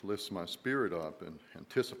lifts my spirit up in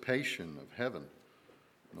anticipation of heaven,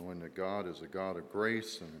 knowing that God is a God of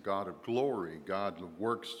grace and a God of glory, God who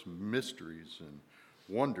works mysteries and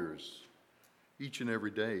wonders each and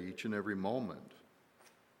every day, each and every moment.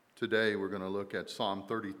 Today we're going to look at Psalm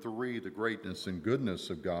 33, the greatness and goodness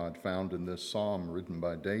of God found in this psalm written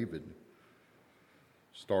by David,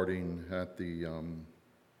 starting at the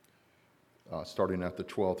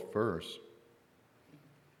 12th verse.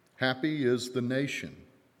 Happy is the nation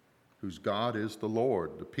whose God is the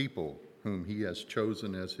Lord, the people whom he has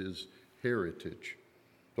chosen as his heritage.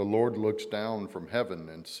 The Lord looks down from heaven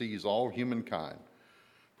and sees all humankind.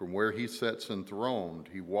 From where he sits enthroned,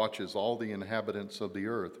 he watches all the inhabitants of the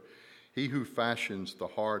earth. He who fashions the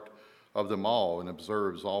heart of them all and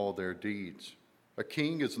observes all their deeds. A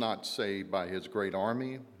king is not saved by his great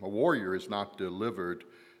army. A warrior is not delivered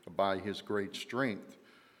by his great strength.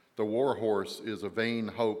 The war horse is a vain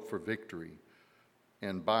hope for victory,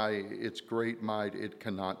 and by its great might it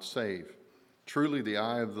cannot save. Truly the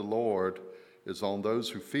eye of the Lord is on those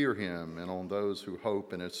who fear him and on those who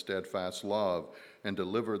hope in his steadfast love and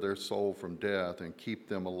deliver their soul from death and keep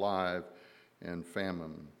them alive in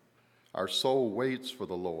famine. Our soul waits for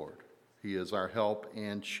the Lord. He is our help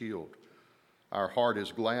and shield. Our heart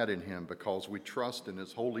is glad in him because we trust in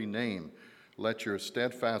his holy name. Let your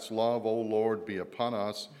steadfast love, O Lord, be upon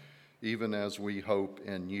us, even as we hope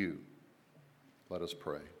in you. Let us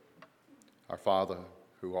pray. Our Father,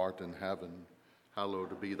 who art in heaven,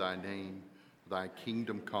 hallowed be thy name. Thy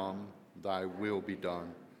kingdom come, thy will be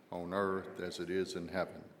done, on earth as it is in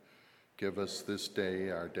heaven. Give us this day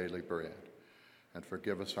our daily bread, and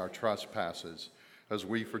forgive us our trespasses, as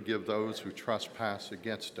we forgive those who trespass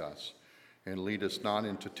against us. And lead us not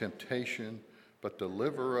into temptation, but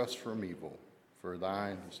deliver us from evil. For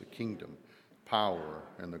thine is the kingdom, power,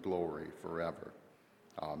 and the glory forever.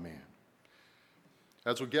 Amen.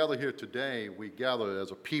 As we gather here today, we gather as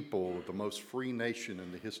a people of the most free nation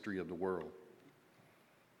in the history of the world.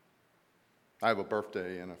 I have a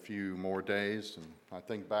birthday in a few more days, and I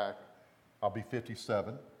think back, I'll be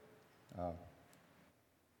 57.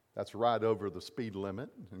 That's right over the speed limit,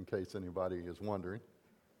 in case anybody is wondering.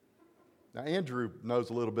 Now, Andrew knows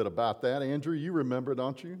a little bit about that. Andrew, you remember,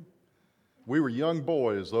 don't you? We were young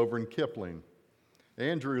boys over in Kipling.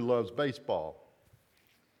 Andrew loves baseball.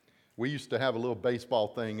 We used to have a little baseball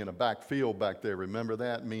thing in a back field back there. Remember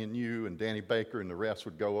that? Me and you and Danny Baker and the rest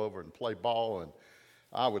would go over and play ball, and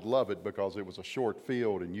I would love it because it was a short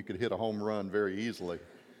field and you could hit a home run very easily,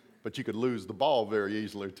 but you could lose the ball very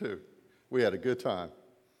easily too. We had a good time.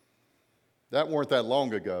 That weren't that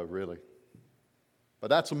long ago, really. But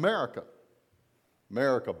that's America.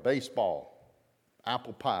 America, baseball,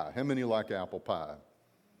 apple pie. How many like apple pie?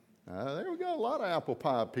 There we go, a lot of apple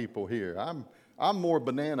pie people here. I'm more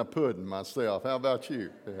banana pudding myself. How about you?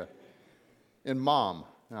 Yeah. And mom.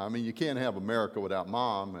 Now, I mean, you can't have America without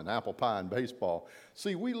mom and apple pie and baseball.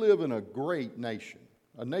 See, we live in a great nation,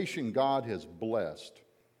 a nation God has blessed.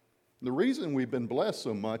 The reason we've been blessed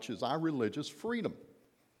so much is our religious freedom.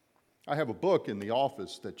 I have a book in the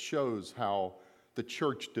office that shows how the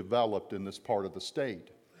church developed in this part of the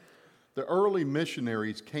state. The early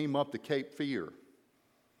missionaries came up to Cape Fear.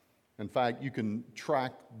 In fact, you can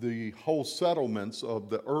track the whole settlements of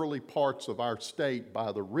the early parts of our state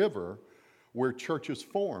by the river where churches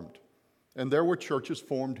formed. And there were churches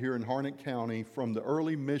formed here in Harnett County from the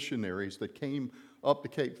early missionaries that came up to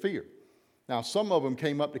Cape Fear. Now, some of them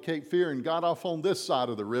came up to Cape Fear and got off on this side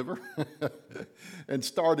of the river and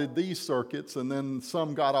started these circuits, and then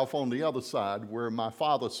some got off on the other side where my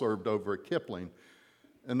father served over at Kipling.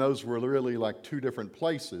 And those were really like two different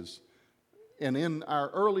places. And in our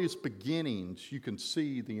earliest beginnings, you can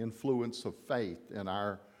see the influence of faith in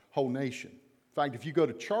our whole nation. In fact, if you go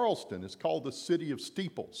to Charleston, it's called the City of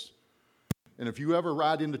Steeples. And if you ever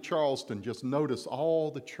ride into Charleston, just notice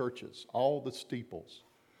all the churches, all the steeples,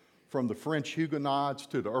 from the French Huguenots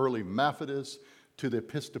to the early Methodists to the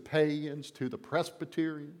Episcopalians to the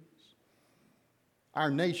Presbyterians. Our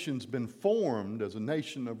nation's been formed as a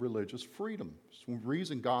nation of religious freedom. It's the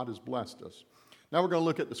reason God has blessed us. Now we're going to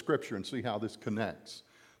look at the scripture and see how this connects.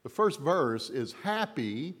 The first verse is,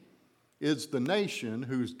 happy is the nation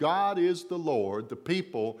whose God is the Lord, the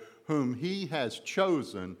people whom he has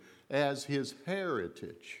chosen as his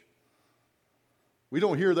heritage. We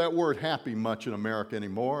don't hear that word happy much in America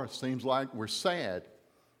anymore. It seems like we're sad,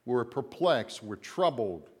 we're perplexed, we're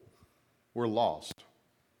troubled, we're lost.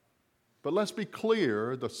 But let's be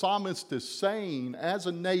clear, the psalmist is saying as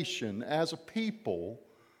a nation, as a people,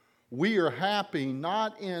 we are happy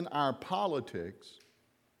not in our politics,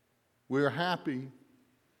 we're happy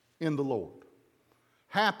in the Lord.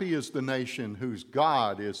 Happy is the nation whose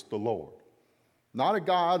God is the Lord. Not a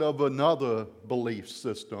God of another belief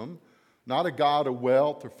system, not a God of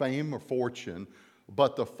wealth or fame or fortune,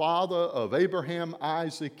 but the Father of Abraham,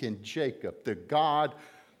 Isaac, and Jacob, the God,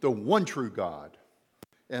 the one true God.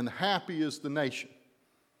 And happy is the nation.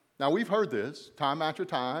 Now, we've heard this time after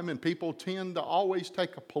time, and people tend to always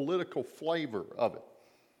take a political flavor of it.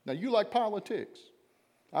 Now, you like politics.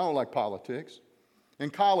 I don't like politics. In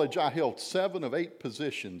college, I held 7 of 8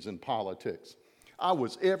 positions in politics. I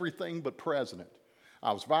was everything but president.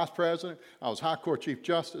 I was vice president, I was high court chief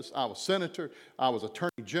justice, I was senator, I was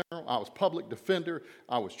attorney general, I was public defender,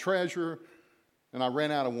 I was treasurer, and I ran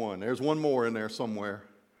out of one. There's one more in there somewhere.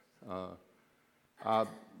 I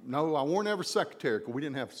weren't ever secretary, because we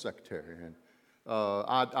didn't have a secretary. And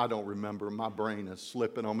I don't remember. My brain is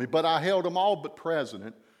slipping on me. But I held them all but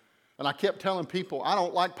president. And I kept telling people, I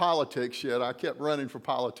don't like politics yet. I kept running for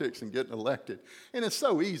politics and getting elected. And it's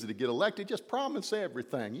so easy to get elected. Just promise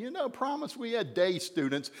everything. You know, promise. We had day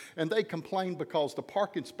students, and they complained because the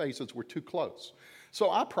parking spaces were too close. So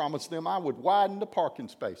I promised them I would widen the parking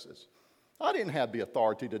spaces. I didn't have the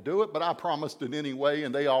authority to do it, but I promised it anyway,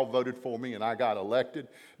 and they all voted for me, and I got elected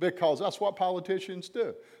because that's what politicians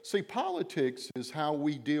do. See, politics is how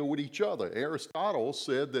we deal with each other. Aristotle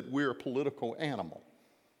said that we're a political animal.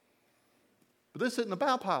 But this isn't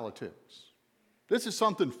about politics. This is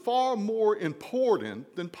something far more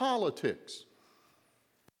important than politics.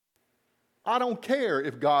 I don't care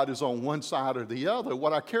if God is on one side or the other.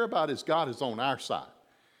 What I care about is God is on our side.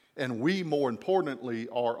 And we, more importantly,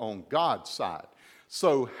 are on God's side.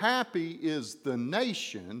 So happy is the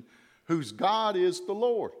nation whose God is the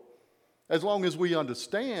Lord. As long as we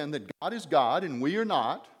understand that God is God and we are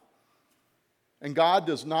not, and God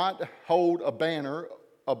does not hold a banner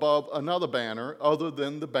above another banner other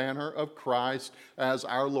than the banner of Christ as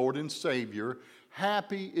our Lord and Savior,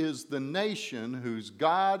 happy is the nation whose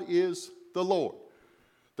God is the Lord,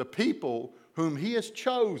 the people whom He has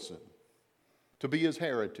chosen to be His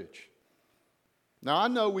heritage. Now, I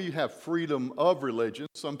know we have freedom of religion.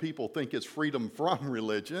 Some people think it's freedom from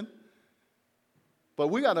religion. But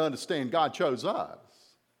we got to understand God chose us.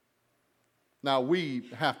 Now, we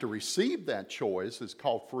have to receive that choice. It's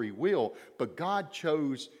called free will. But God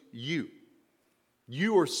chose you.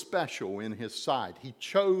 You are special in His sight. He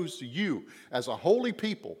chose you as a holy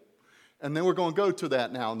people. And then we're going to go to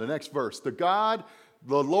that now in the next verse. The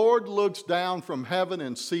Lord looks down from heaven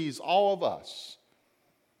and sees all of us.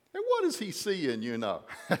 And what is He seeing, you know?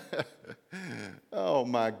 Oh,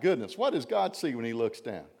 my goodness. What does God see when He looks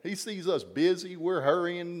down? He sees us busy. We're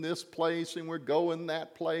hurrying this place and we're going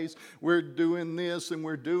that place. We're doing this and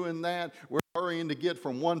we're doing that. We're hurrying to get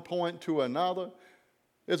from one point to another.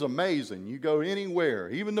 It's amazing. You go anywhere,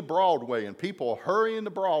 even to Broadway, and people are hurrying to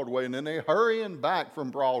Broadway, and then they're hurrying back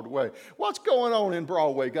from Broadway. What's going on in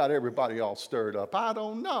Broadway got everybody all stirred up? I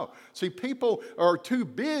don't know. See, people are too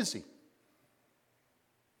busy.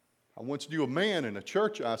 I once knew a man in a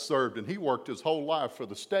church I served, and he worked his whole life for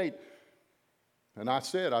the state. And I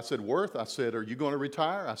said, Worth, are you going to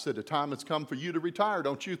retire? I said, the time has come for you to retire.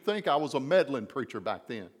 Don't you think? I was a meddling preacher back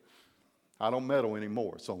then. I don't meddle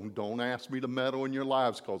anymore, so don't ask me to meddle in your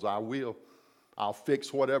lives, because I will. I'll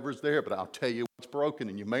fix whatever's there, but I'll tell you what's broken,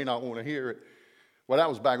 and you may not want to hear it. Well, that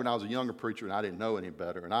was back when I was a younger preacher, and I didn't know any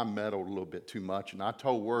better, and I meddled a little bit too much. And I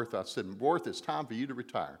told Worth, I said, Worth, it's time for you to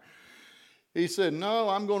retire. He said, no,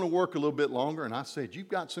 I'm going to work a little bit longer. And I said, you've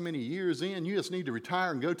got so many years in, you just need to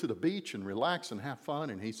retire and go to the beach and relax and have fun.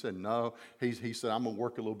 And he said, no. He said, I'm going to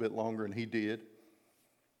work a little bit longer, and he did.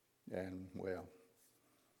 And, well,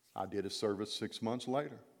 I did his service 6 months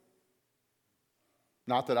later.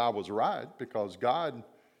 Not that I was right, because God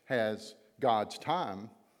has God's time.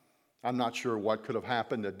 I'm not sure what could have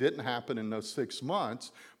happened that didn't happen in those 6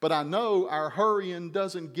 months, but I know our hurrying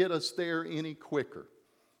doesn't get us there any quicker.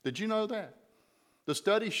 Did you know that? The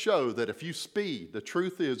studies show that if you speed, the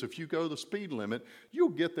truth is if you go the speed limit, you'll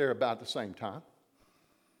get there about the same time.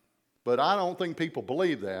 But I don't think people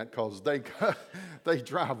believe that, because they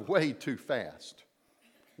drive way too fast.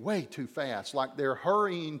 Way too fast, like they're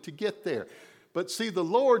hurrying to get there. But see, the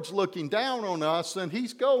Lord's looking down on us, and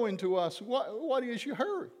He's going to us. What is your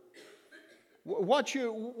hurry? What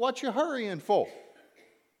you hurrying for?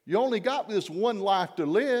 You only got this one life to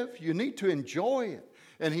live. You need to enjoy it.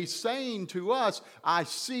 And He's saying to us, I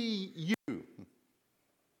see you.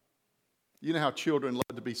 You know how children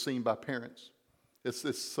love to be seen by parents?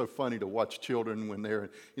 It's so funny to watch children when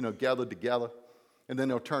they're gathered together. And then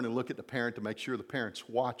they'll turn and look at the parent to make sure the parent's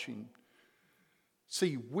watching.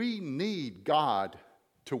 See, we need God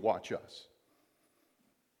to watch us.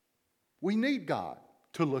 We need God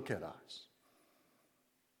to look at us.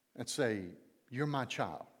 and say, you're my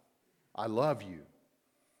child. I love you.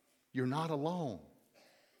 You're not alone.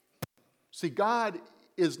 See, God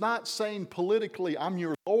is not saying politically, I'm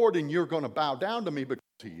your Lord and you're going to bow down to me, because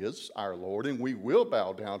He is our Lord and we will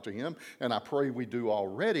bow down to Him, and I pray we do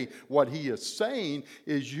already. What He is saying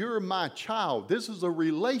is, you're my child. This is a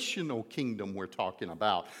relational kingdom we're talking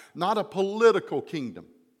about, not a political kingdom.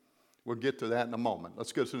 We'll get to that in a moment.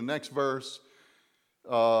 Let's go to the next verse.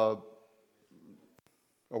 Are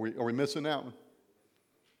we missing that one?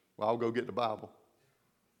 Well, I'll go get the Bible.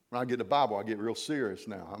 When I get the Bible, I get real serious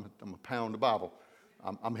now. I'm going to pound the Bible.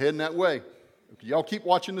 I'm heading that way. Y'all keep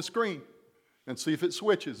watching the screen and see if it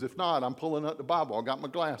switches. If not, I'm pulling up the Bible. I got my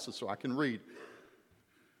glasses so I can read.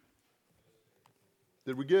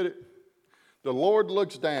 Did we get it? The Lord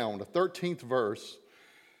looks down, the 13th verse.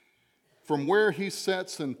 From where He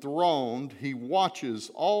sits enthroned, He watches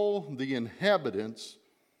all the inhabitants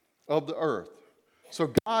of the earth.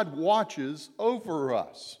 So God watches over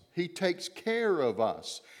us. He takes care of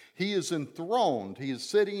us. He is enthroned. He is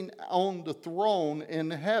sitting on the throne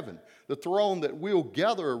in heaven, the throne that we'll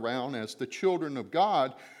gather around as the children of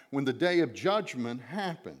God when the day of judgment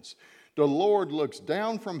happens. The Lord looks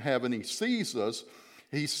down from heaven. He sees us.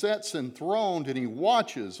 He sits enthroned and He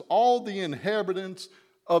watches all the inhabitants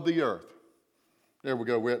of the earth. There we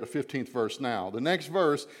go. We're at the 15th verse now. The next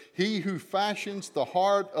verse, He who fashions the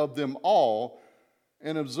heart of them all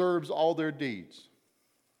and observes all their deeds.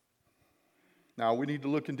 Now, we need to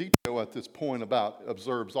look in detail at this point about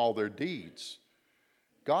observes all their deeds.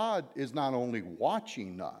 God is not only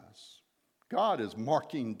watching us, God is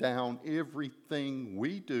marking down everything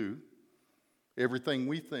we do, everything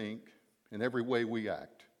we think, and every way we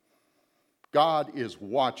act. God is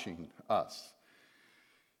watching us.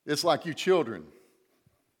 It's like you children.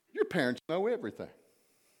 Your parents know everything.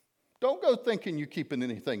 Don't go thinking you're keeping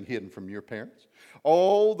anything hidden from your parents.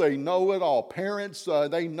 Oh, they know it all. Parents,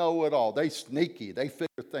 they know it all. They sneaky. They figure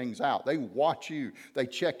things out. They watch you. They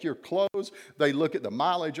check your clothes. They look at the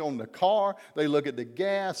mileage on the car. They look at the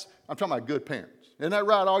gas. I'm talking about good parents. Isn't that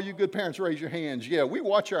right? All you good parents, raise your hands. Yeah, we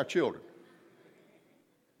watch our children.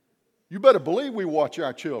 You better believe we watch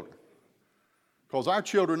our children. Because our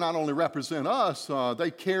children not only represent us, they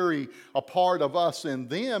carry a part of us in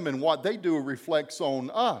them, and what they do reflects on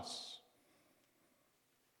us.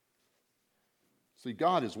 See,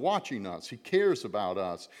 God is watching us. He cares about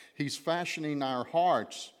us. He's fashioning our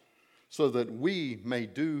hearts so that we may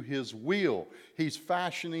do His will. He's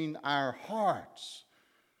fashioning our hearts.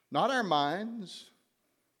 Not our minds,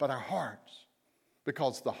 but our hearts.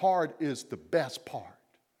 Because the heart is the best part.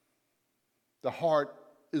 The heart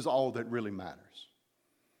is all that really matters.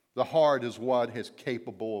 The heart is what is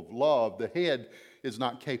capable of love. The head is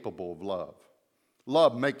not capable of love.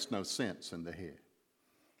 Love makes no sense in the head.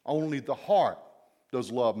 Only the heart does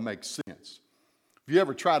love make sense. If you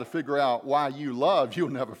ever try to figure out why you love, you'll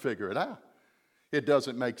never figure it out. It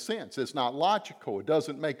doesn't make sense. It's not logical. It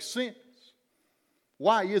doesn't make sense.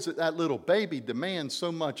 Why is it that little baby demands so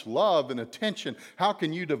much love and attention? How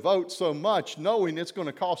can you devote so much knowing it's going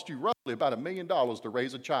to cost you roughly about $1 million to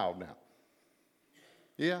raise a child now?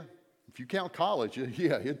 Yeah, if you count college,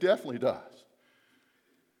 yeah, it definitely does.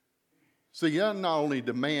 See, it not only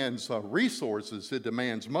demands resources, it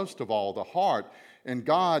demands most of all the heart. And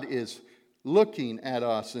God is looking at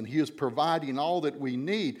us and He is providing all that we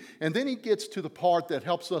need. And then He gets to the part that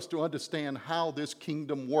helps us to understand how this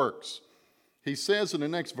kingdom works. He says in the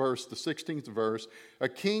next verse, the 16th verse, a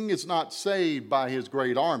king is not saved by his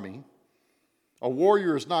great army. A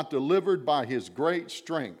warrior is not delivered by his great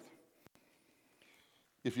strength.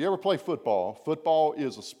 If you ever play football, football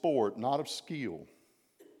is a sport not of skill,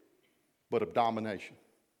 but of domination.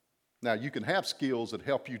 Now, you can have skills that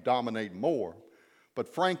help you dominate more, but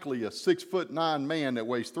frankly, a 6'9" man that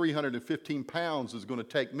weighs 315 pounds is going to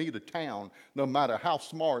take me to town no matter how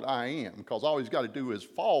smart I am, because all he's got to do is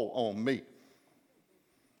fall on me.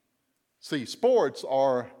 See, sports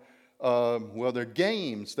are, they're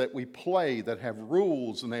games that we play that have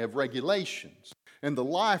rules and they have regulations. In the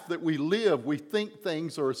life that we live, we think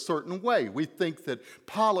things are a certain way. We think that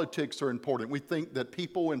politics are important. We think that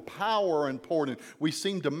people in power are important. We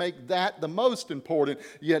seem to make that the most important.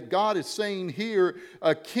 Yet God is saying here,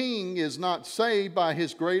 a king is not saved by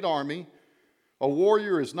his great army. A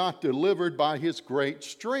warrior is not delivered by his great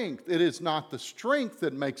strength. It is not the strength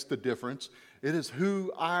that makes the difference. It is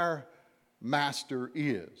who our master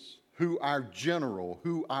is, who our general,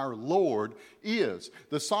 who our Lord is.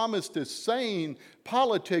 The psalmist is saying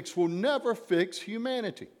politics will never fix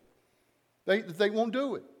humanity. They won't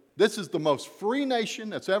do it. This is the most free nation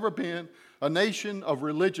that's ever been, a nation of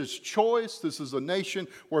religious choice. This is a nation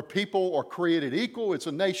where people are created equal. It's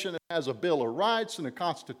a nation that has a Bill of Rights and a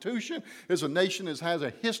Constitution. It's a nation that has a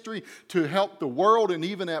history to help the world and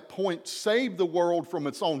even at point save the world from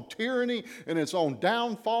its own tyranny and its own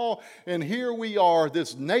downfall. And here we are,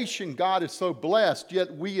 this nation God is so blessed,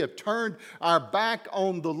 yet we have turned our back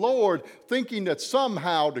on the Lord, thinking that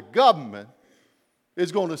somehow the government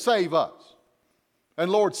is going to save us. And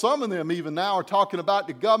Lord, some of them even now are talking about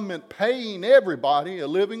the government paying everybody a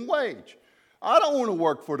living wage. I don't want to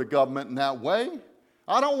work for the government in that way.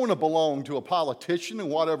 I don't want to belong to a politician and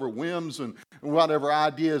whatever whims and whatever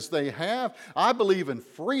ideas they have. I believe in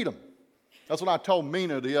freedom. That's what I told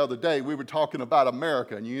Mina the other day. We were talking about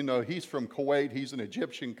America, and you know, he's from Kuwait. He's an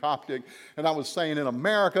Egyptian Coptic. And I was saying, in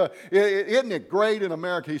America, isn't it great in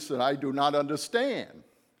America? He said, I do not understand.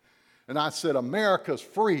 And I said, America's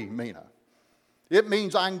free, Mina. It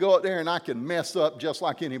means I can go out there and I can mess up just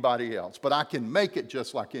like anybody else, but I can make it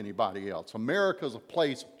just like anybody else. America is a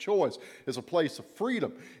place of choice. It's a place of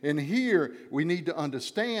freedom. And here we need to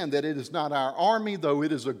understand that it is not our army, though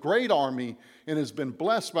it is a great army and has been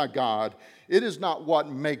blessed by God. It is not what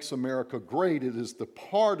makes America great. It is the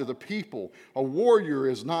part of the people. A warrior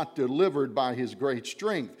is not delivered by his great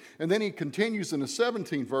strength. And then he continues in the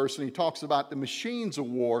 17th verse and he talks about the machines of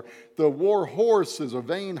war. The war horse is a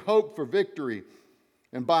vain hope for victory,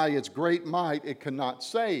 and by its great might it cannot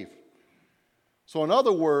save. So in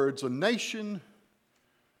other words, a nation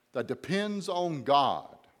that depends on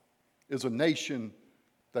God is a nation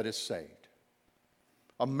that is saved.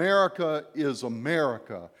 America is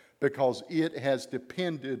America because it has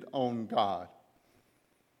depended on God.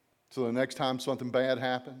 So the next time something bad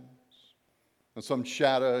happens and some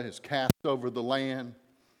shadow is cast over the land,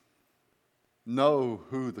 know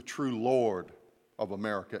who the true Lord of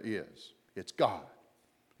America is. It's God.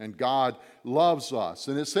 And God loves us.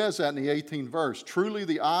 And it says that in the 18th verse. Truly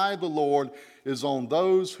the eye of the Lord is on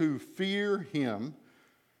those who fear him,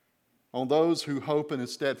 on those who hope in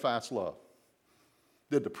his steadfast love.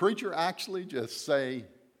 Did the preacher actually just say,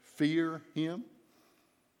 fear him?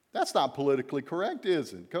 That's not politically correct,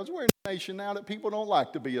 is it? Because we're in a nation now that people don't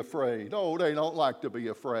like to be afraid. Oh, they don't like to be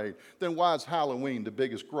afraid. Then why is Halloween the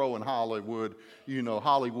biggest growing Hollywood,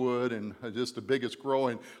 Hollywood and just the biggest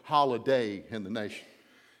growing holiday in the nation?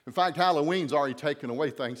 In fact, Halloween's already taken away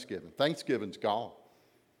Thanksgiving. Thanksgiving's gone.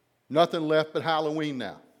 Nothing left but Halloween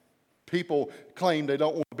now. People claim they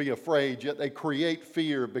don't want to be afraid, yet they create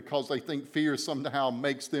fear because they think fear somehow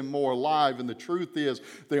makes them more alive. And the truth is,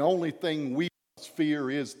 the only thing we must fear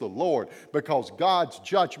is the Lord, because God's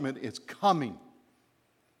judgment is coming.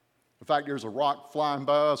 In fact, there's a rock flying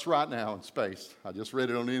by us right now in space. I just read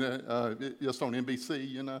it on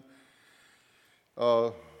NBC,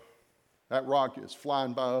 That rock is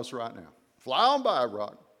flying by us right now. Fly on by,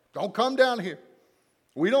 rock. Don't come down here.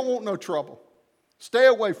 We don't want no trouble. Stay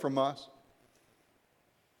away from us.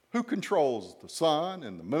 Who controls the sun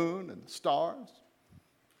and the moon and the stars?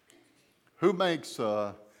 Who makes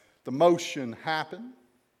the motion happen?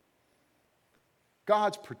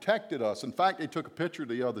 God's protected us. In fact, they took a picture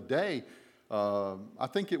the other day. I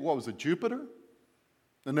think it was a Jupiter.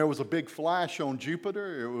 And there was a big flash on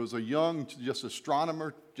Jupiter. It was a young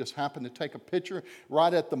astronomer just happened to take a picture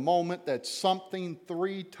right at the moment that something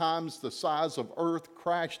 3 times the size of Earth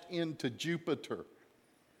crashed into Jupiter.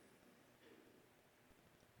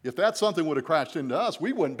 If that something would have crashed into us,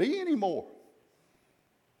 we wouldn't be anymore.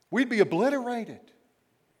 We'd be obliterated.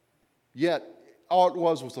 Yet all it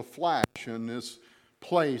was a flash in this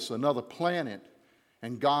place, another planet,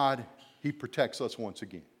 and God, he protects us once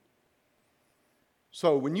again.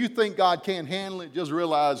 So when you think God can't handle it, just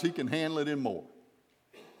realize he can handle it and more.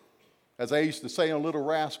 As I used to say on Little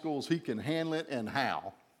Rascals, he can handle it and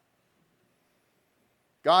how.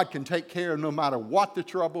 God can take care of no matter what the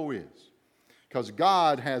trouble is, because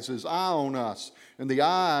God has his eye on us, and the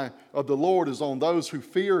eye of the Lord is on those who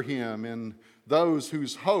fear him and those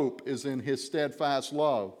whose hope is in his steadfast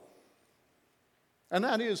love. And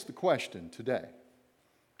that is the question today.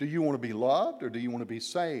 Do you want to be loved, or do you want to be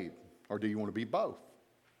saved? Or do you want to be both?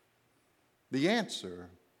 The answer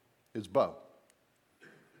is both.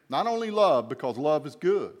 Not only love, because love is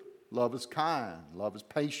good. Love is kind. Love is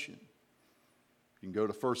patient. You can go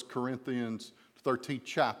to 1 Corinthians 13th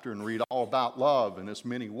chapter and read all about love in its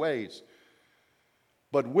many ways.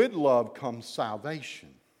 But with love comes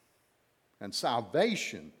salvation. And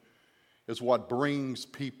salvation is what brings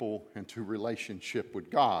people into relationship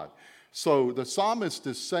with God. So the psalmist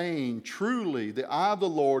is saying, truly, the eye of the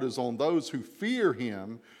Lord is on those who fear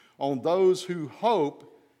him, on those who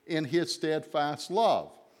hope in his steadfast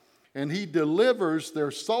love. And he delivers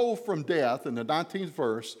their soul from death, in the 19th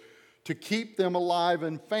verse, to keep them alive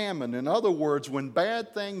in famine. In other words, when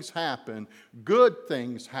bad things happen, good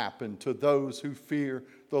things happen to those who fear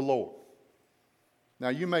the Lord. Now,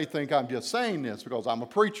 you may think I'm just saying this because I'm a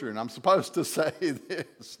preacher and I'm supposed to say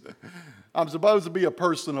this. I'm supposed to be a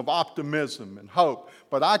person of optimism and hope.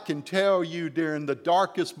 But I can tell you, during the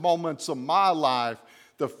darkest moments of my life,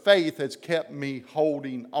 the faith has kept me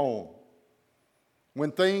holding on.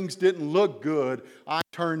 When things didn't look good, I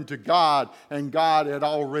turned to God, and God had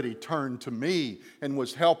already turned to me and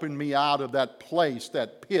was helping me out of that place,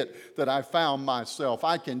 that pit that I found myself.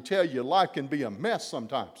 I can tell you, life can be a mess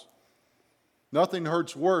sometimes. Nothing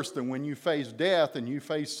hurts worse than when you face death and you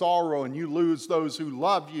face sorrow and you lose those who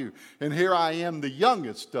love you. And here I am, the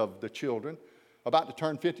youngest of the children, about to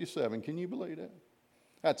turn 57. Can you believe that?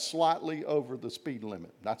 That's slightly over the speed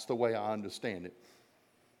limit. That's the way I understand it.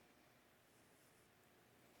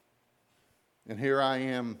 And here I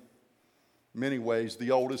am, in many ways,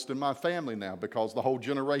 the oldest in my family now because the whole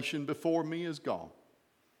generation before me is gone.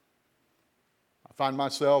 I find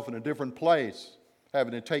myself in a different place,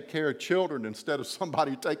 having to take care of children instead of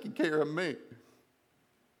somebody taking care of me.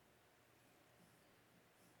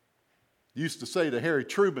 Used to say that Harry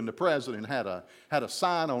Truman, the president, had a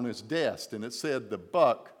sign on his desk, and it said, "The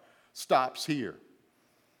buck stops here."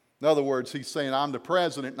 In other words, he's saying, I'm the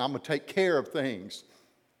president, and I'm going to take care of things.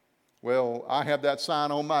 Well, I have that sign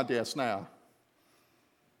on my desk now.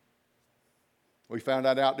 We found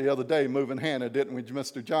that out the other day moving Hannah, didn't we,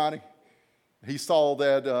 Mr. Johnny? He saw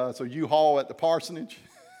that U-Haul at the parsonage,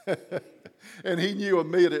 and he knew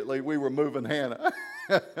immediately we were moving Hannah.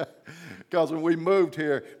 Because when we moved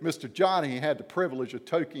here, Mr. Johnny had the privilege of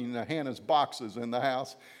taking Hannah's boxes in the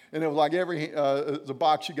house, and it was like every the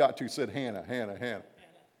box she got to said Hannah, Hannah, Hannah.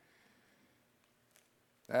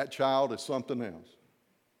 That child is something else.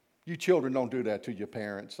 You children don't do that to your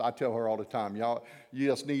parents. I tell her all the time, y'all, you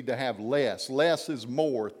just need to have less. Less is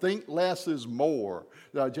more. Think less is more.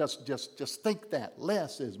 Just think that.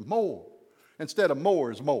 Less is more. Instead of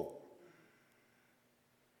more is more.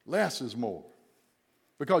 Less is more.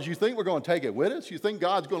 Because you think we're going to take it with us? You think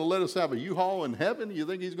God's going to let us have a U-Haul in heaven? You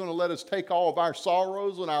think he's going to let us take all of our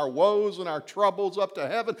sorrows and our woes and our troubles up to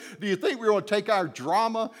heaven? Do you think we're going to take our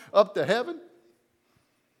drama up to heaven?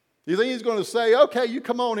 You think he's going to say, okay, you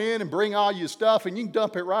come on in and bring all your stuff and you can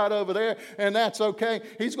dump it right over there and that's okay?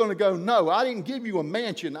 He's going to go, no, I didn't give you a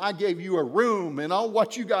mansion. I gave you a room, and all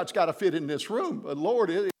what you got's got to fit in this room. But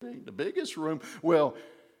Lord, it ain't the biggest room. Well,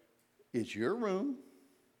 it's your room,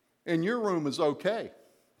 and your room is okay.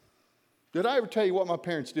 Did I ever tell you what my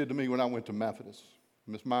parents did to me when I went to Methodist,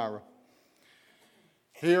 Miss Myra?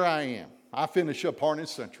 Here I am. I finished up Harnett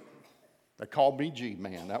Central. They called me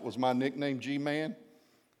G-Man. That was my nickname, G-Man.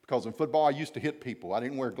 Because in football, I used to hit people. I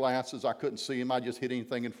didn't wear glasses. I couldn't see him. I just hit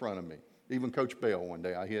anything in front of me. Even Coach Bell one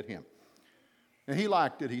day, I hit him. And he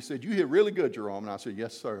liked it. He said, you hit really good, Jerome. And I said,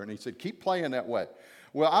 yes, sir. And he said, keep playing that way.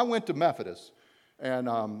 Well, I went to Methodist, and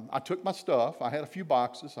I took my stuff. I had a few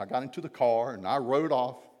boxes. I got into the car, and I rode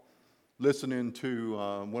off listening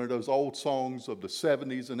to one of those old songs of the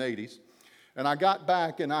 70s and 80s. And I got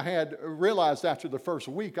back, and I had realized after the first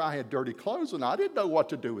week I had dirty clothes, and I didn't know what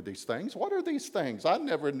to do with these things. What are these things? I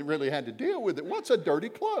never really had to deal with it. What's a dirty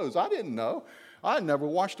clothes? I didn't know. I never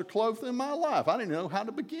washed a cloth in my life. I didn't know how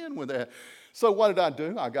to begin with that. So what did I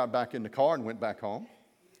do? I got back in the car and went back home.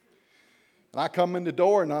 And I come in the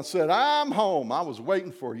door, and I said, I'm home. I was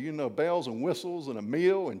waiting for, bells and whistles and a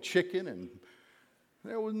meal and chicken, and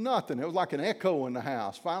there was nothing. It was like an echo in the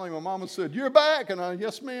house. Finally, my mama said, you're back. And I,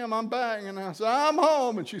 yes, ma'am, I'm back. And I said, I'm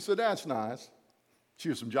home. And she said, that's nice. She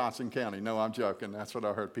was from Johnson County. No, I'm joking. That's what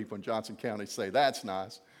I heard people in Johnson County say. That's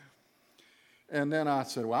nice. And then I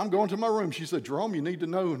said, well, I'm going to my room. She said, Jerome, you need to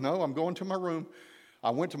know. No, I'm going to my room. I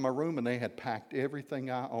went to my room, and they had packed everything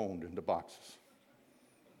I owned into boxes.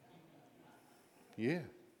 Yeah,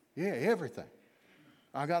 everything.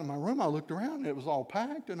 I got in my room, I looked around, and it was all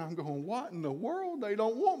packed, and I'm going, what in the world? They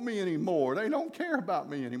don't want me anymore. They don't care about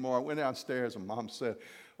me anymore. I went downstairs, and Mom said,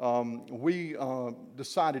 we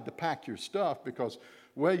decided to pack your stuff because,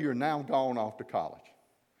 well, you're now gone off to college.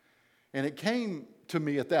 And it came to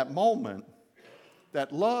me at that moment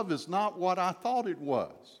that love is not what I thought it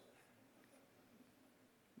was.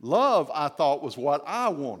 Love, I thought, was what I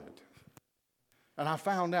wanted. And I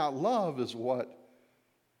found out love is what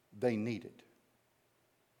they needed.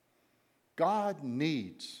 God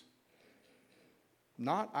needs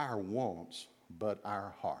not our wants, but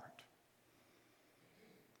our heart.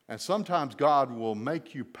 And sometimes God will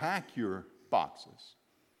make you pack your boxes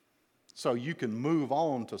so you can move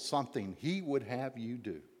on to something He would have you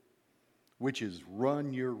do. which is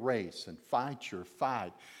run your race and fight your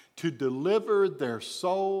fight, to deliver their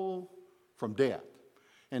soul from death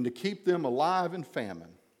and to keep them alive in famine.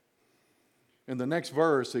 In the next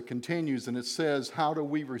verse, it continues and it says, how do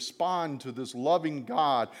we respond to this loving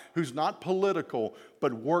God who's not political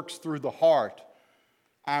but works through the heart?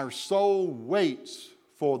 Our soul waits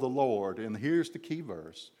for the Lord. And here's the key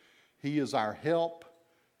verse. He is our help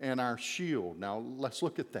and our shield. Now, let's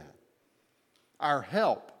look at that. Our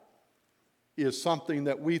help is something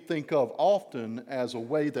that we think of often as a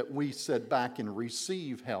way that we sit back and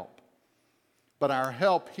receive help. But our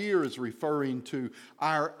help here is referring to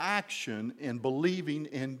our action in believing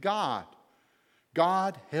in God.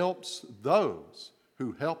 God helps those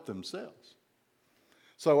who help themselves.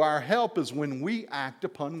 So our help is when we act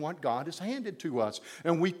upon what God has handed to us.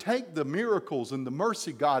 And we take the miracles and the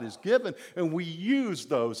mercy God has given and we use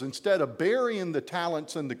those. Instead of burying the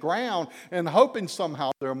talents in the ground and hoping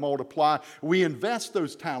somehow they'll multiply, we invest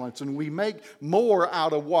those talents and we make more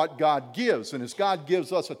out of what God gives. And as God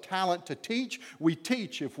gives us a talent to teach, we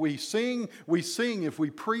teach. If we sing, we sing. If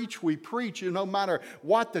we preach, we preach. And no matter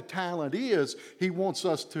what the talent is, He wants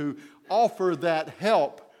us to offer that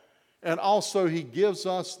help. And also, He gives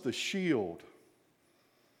us the shield.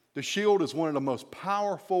 The shield is one of the most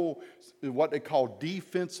powerful, what they call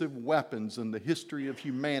defensive weapons in the history of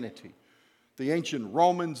humanity. The ancient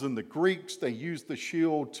Romans and the Greeks, they used the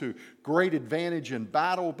shield to great advantage in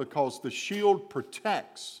battle because the shield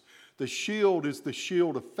protects. The shield is the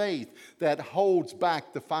shield of faith that holds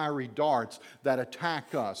back the fiery darts that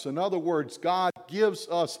attack us. In other words, God gives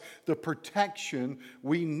us the protection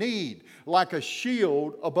we need, like a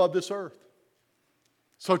shield above this earth.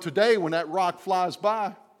 So today, when that rock flies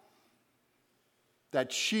by,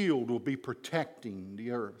 that shield will be protecting the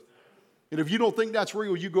earth. And if you don't think that's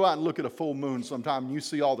real, you go out and look at a full moon sometime and you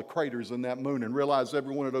see all the craters in that moon and realize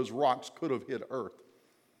every one of those rocks could have hit earth.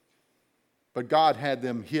 But God had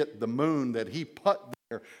them hit the moon that He put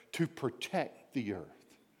there to protect the earth.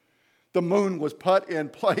 The moon was put in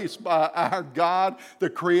place by our God, the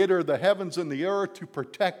creator of the heavens and the earth, to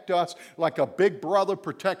protect us like a big brother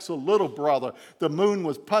protects a little brother. The moon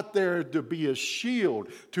was put there to be a shield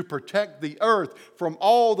to protect the earth from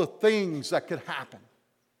all the things that could happen.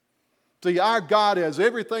 See, our God has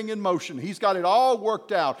everything in motion. He's got it all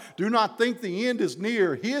worked out. Do not think the end is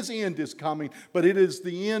near. His end is coming, but it is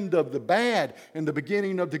the end of the bad and the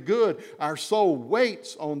beginning of the good. Our soul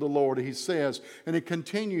waits on the Lord, He says. And it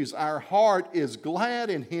continues, our heart is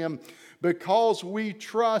glad in Him because we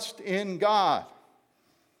trust in God.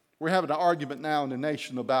 We're having an argument now in the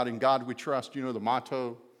nation about in God we trust. You know the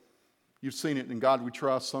motto? You've seen it in God We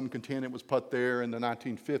Trust. Some contend it was put there in the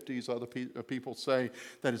 1950s. Other people say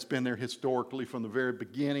that it's been there historically from the very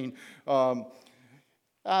beginning. I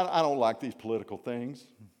don't like these political things.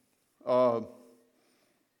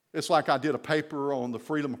 It's like I did a paper on the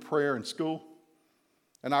freedom of prayer in school.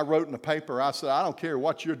 And I wrote in the paper, I said, I don't care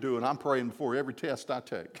what you're doing. I'm praying before every test I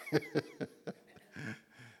take.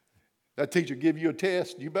 That teacher give you a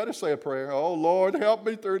test, you better say a prayer. Oh, Lord, help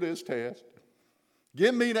me through this test.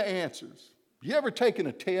 Give me the answers. You ever taken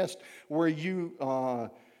a test where you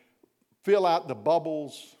fill out the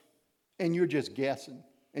bubbles and you're just guessing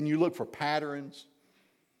and you look for patterns?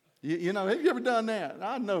 You know, have you ever done that?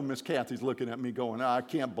 I know Miss Kathy's looking at me going, I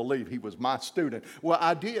can't believe he was my student. Well,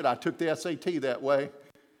 I did. I took the SAT that way.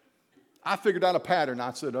 I figured out a pattern.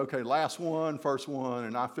 I said, okay, last one, first one,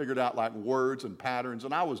 and I figured out like words and patterns,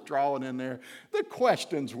 and I was drawing in there. The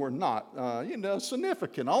questions were not,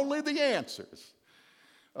 significant, only the answers.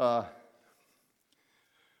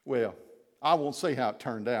 Well, I won't say how it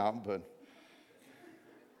turned out, but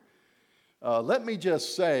let me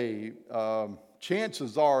just say,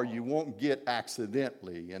 chances are you won't get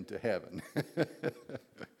accidentally into heaven.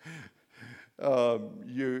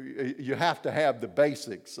 You have to have the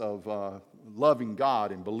basics of loving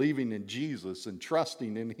God and believing in Jesus and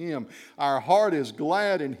trusting in Him. Our heart is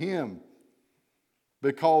glad in Him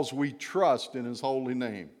because we trust in His holy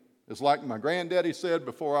name. It's like my granddaddy said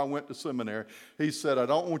before I went to seminary. He said, I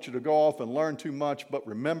don't want you to go off and learn too much, but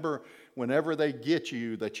remember, whenever they get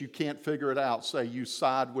you that you can't figure it out, say you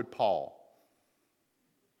side with Paul.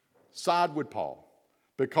 Side with Paul.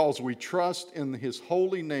 Because we trust in His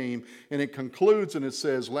holy name. And it concludes and it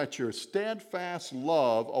says, let your steadfast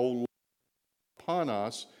love, O Lord, upon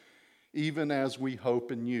us, even as we hope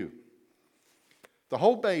in you. The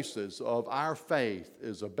whole basis of our faith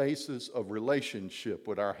is a basis of relationship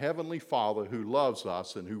with our Heavenly Father who loves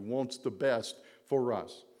us and who wants the best for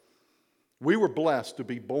us. We were blessed to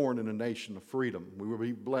be born in a nation of freedom. We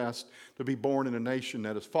were blessed to be born in a nation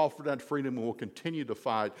that has fought for that freedom and will continue to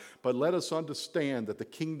fight. But let us understand that the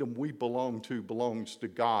kingdom we belong to belongs to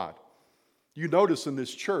God. You notice in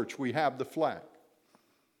this church we have the flag.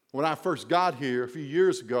 When I first got here a few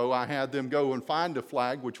years ago, I had them go and find the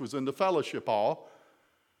flag, which was in the fellowship hall.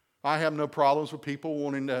 I have no problems with people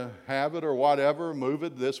wanting to have it or whatever, move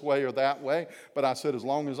it this way or that way. But I said, as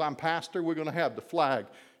long as I'm pastor, we're going to have the flag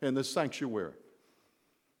in this sanctuary.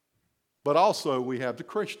 But also we have the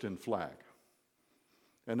Christian flag.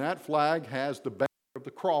 And that flag has the banner of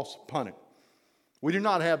the cross upon it. We do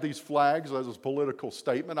not have these flags as a political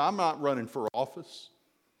statement. I'm not running for office.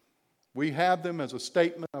 We have them as a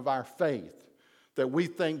statement of our faith, that we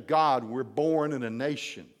thank God we're born in a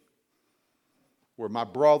nation where my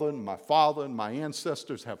brother and my father and my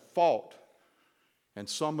ancestors have fought, and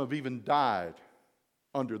some have even died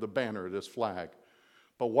under the banner of this flag.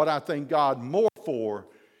 But what I thank God more for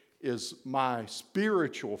is my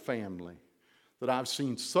spiritual family, that I've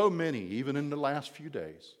seen so many, even in the last few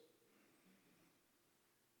days,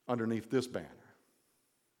 underneath this banner.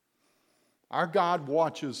 Our God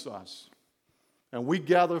watches us, and we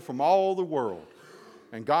gather from all the world,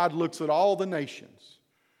 and God looks at all the nations,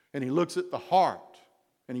 and He looks at the heart,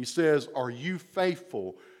 and He says, are you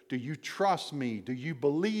faithful? Do you trust me? Do you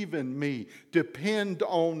believe in me? Depend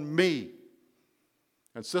on me.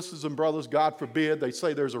 And sisters and brothers, God forbid, they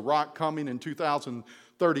say there's a rock coming in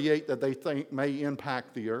 2038 that they think may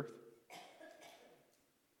impact the earth.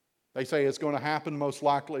 They say it's going to happen most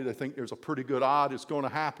likely. They think there's a pretty good odds it's going to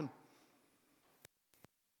happen.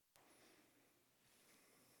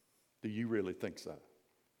 Do you really think so?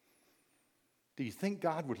 Do you think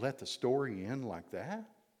God would let the story end like that?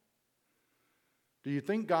 Do you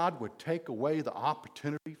think God would take away the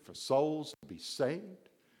opportunity for souls to be saved?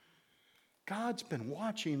 God's been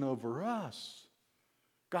watching over us.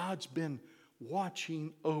 God's been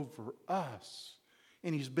watching over us.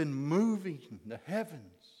 And He's been moving the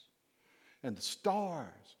heavens and the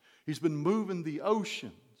stars. He's been moving the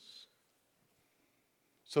oceans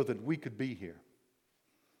so that we could be here.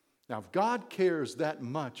 Now, if God cares that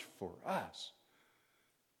much for us,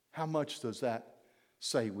 how much does that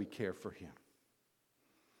say we care for Him?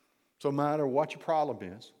 So no matter what your problem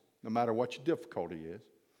is, no matter what your difficulty is,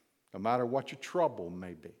 no matter what your trouble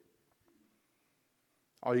may be,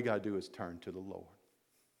 all you got to do is turn to the Lord.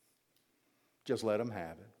 Just let Him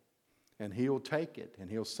have it. And He'll take it. And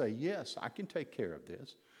He'll say, yes, I can take care of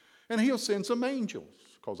this. And He'll send some angels,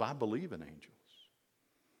 because I believe in angels.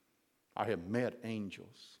 I have met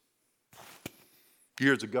angels.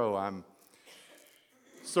 Years ago, I'm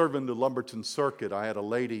serving the Lumberton circuit. I had a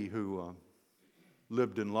lady who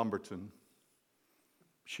lived in Lumberton.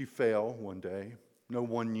 She fell one day. No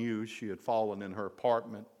one knew she had fallen in her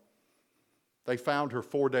apartment. They found her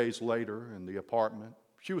 4 days later in the apartment.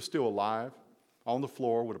 She was still alive, on the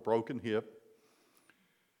floor with a broken hip.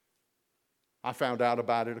 I found out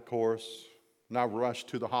about it, of course, and I rushed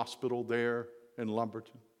to the hospital there in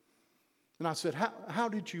Lumberton. And I said, how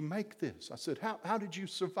did you make this? I said, how did you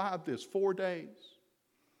survive this 4 days?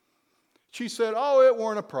 She said, oh, it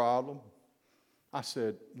weren't a problem. I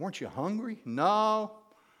said, weren't you hungry? No.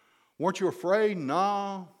 Weren't you afraid?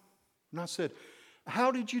 No. And I said, how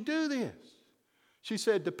did you do this? She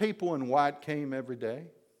said, the people in white came every day.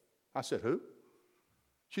 I said, who?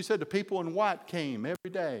 She said, the people in white came every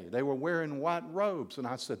day. They were wearing white robes. And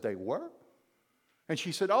I said, they were? And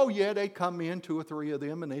she said, oh, yeah, they'd come in, 2 or 3 of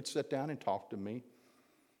them, and they'd sit down and talk to me.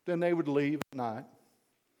 Then they would leave at night.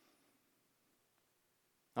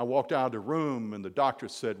 I walked out of the room, and the doctor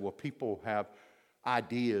said, well, people have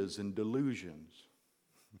ideas and delusions.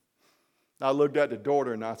 I looked at the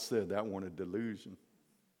daughter, and I said, that wasn't a delusion.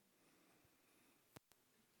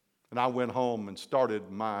 And I went home and started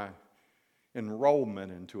my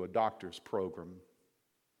enrollment into a doctor's program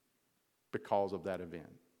because of that event.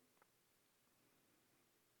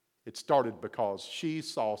 It started because she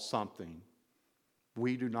saw something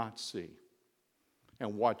we do not see.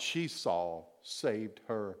 And what she saw saved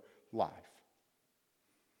her life.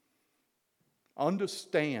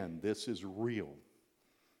 Understand this is real.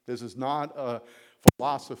 This is not a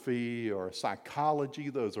philosophy or a psychology.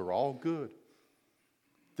 Those are all good.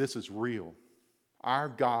 This is real. Our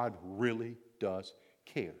God really does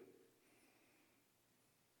care.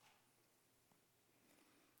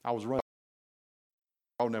 I was running.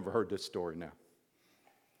 I've never heard this story now.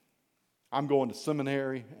 I'm going to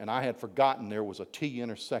seminary, and I had forgotten there was a T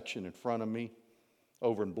intersection in front of me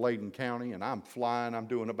over in Bladen County, and I'm flying. I'm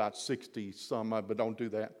doing about 60 some, but don't do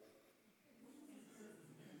that.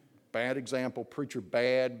 Bad example, preacher,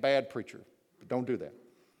 bad preacher, but don't do that.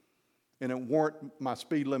 and it weren't my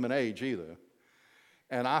speed limit age either.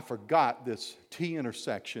 And I forgot this T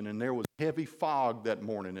intersection, and there was heavy fog that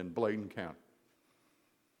morning in Bladen County.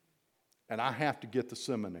 And I have to get to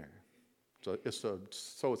seminary. So it's a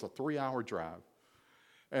 3-hour drive.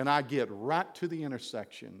 And I get right to the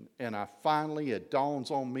intersection, and it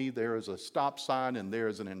dawns on me there is a stop sign and there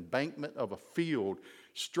is an embankment of a field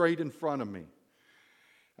straight in front of me.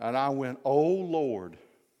 And I went, oh, Lord.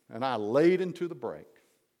 And I laid into the brake.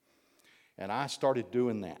 And I started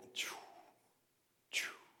doing that.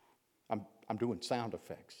 I'm doing sound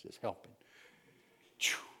effects. It's helping.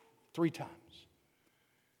 3 times.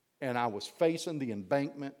 And I was facing the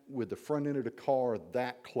embankment with the front end of the car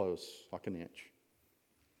that close, like an inch.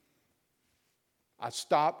 I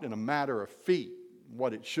stopped in a matter of feet,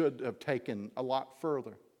 what it should have taken a lot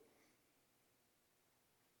further.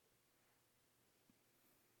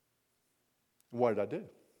 What did I do?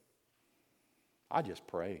 I just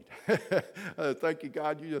prayed. Thank you,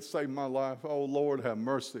 God, you just saved my life. Oh, Lord, have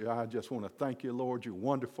mercy. I just want to thank you, Lord. You're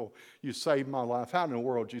wonderful. You saved my life. How in the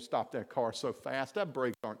world did you stop that car so fast? That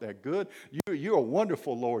brakes aren't that good. You're a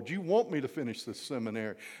wonderful, Lord. You want me to finish this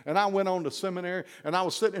seminary. And I went on to seminary, and I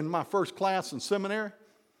was sitting in my first class in seminary.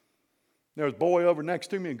 There was a boy over next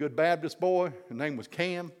to me, a good Baptist boy. His name was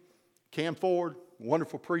Cam Ford,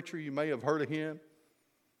 wonderful preacher. You may have heard of him.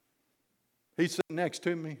 He's sitting next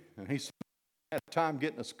to me, and he said, I had time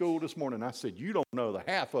getting to school this morning. I said, you don't know the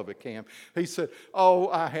half of it, Cam. He said, oh,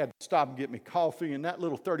 I had to stop and get me coffee, and that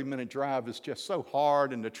little 30-minute drive is just so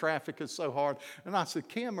hard, and the traffic is so hard. And I said,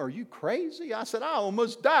 Cam, are you crazy? I said, I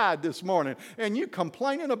almost died this morning, and you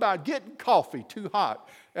complaining about getting coffee too hot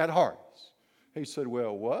at Hardee's. He said,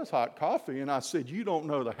 well, it was hot coffee. And I said, you don't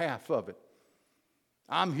know the half of it.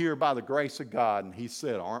 I'm here by the grace of God. And he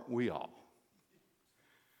said, aren't we all?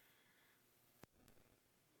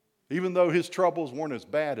 Even though his troubles weren't as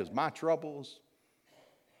bad as my troubles,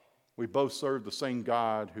 we both serve the same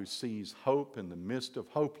God who sees hope in the midst of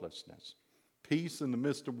hopelessness, peace in the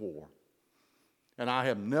midst of war. And I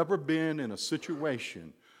have never been in a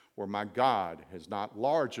situation where my God is not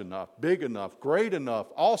large enough, big enough, great enough,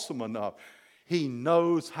 awesome enough. He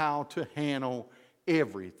knows how to handle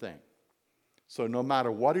everything. So no matter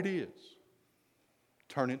what it is,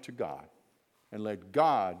 turn it to God. And let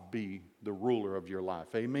God be the ruler of your life.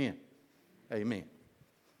 Amen. Amen.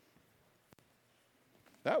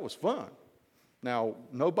 That was fun. Now,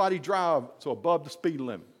 nobody drive so above the speed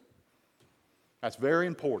limit. That's very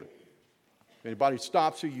important. If anybody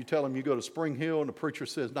stops you, you tell them you go to Spring Hill and the preacher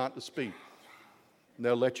says not to speed. And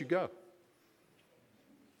they'll let you go.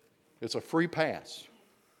 It's a free pass.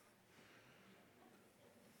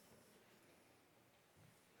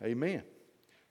 Amen.